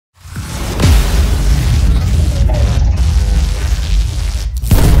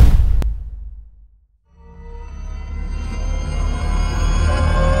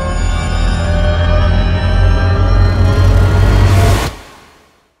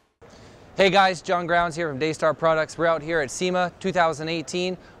Hey guys, John Grounds here from Daystar Products. We're out here at SEMA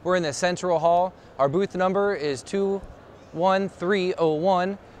 2018. We're in the Central Hall. Our booth number is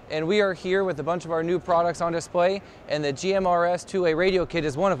 21301, and we are here with a bunch of our new products on display, and the GMRS Two-Way Radio Kit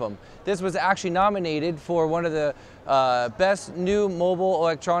is one of them. This was actually nominated for one of the best new mobile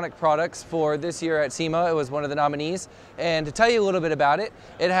electronic products for this year at SEMA. It was one of the nominees. And to tell you a little bit about it,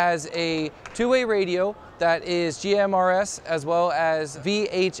 it has a two-way radio that is GMRS as well as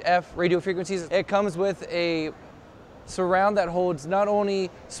VHF radio frequencies. It comes with a surround that holds not only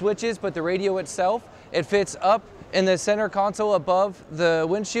switches but the radio itself. It fits up in the center console above the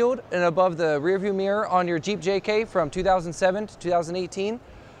windshield and above the rearview mirror on your Jeep JK from 2007 to 2018.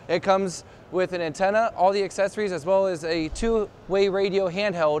 It comes with an antenna, all the accessories, as well as a two-way radio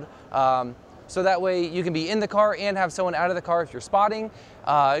handheld. So that way you can be in the car and have someone out of the car if you're spotting.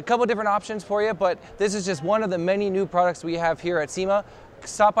 A couple different options for you, but this is just one of the many new products we have here at SEMA.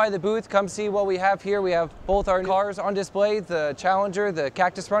 Stop by the booth, come see what we have here. We have both our cars on display, the Challenger, the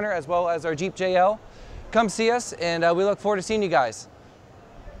Cactus Runner, as well as our Jeep JL. Come see us, and we look forward to seeing you guys.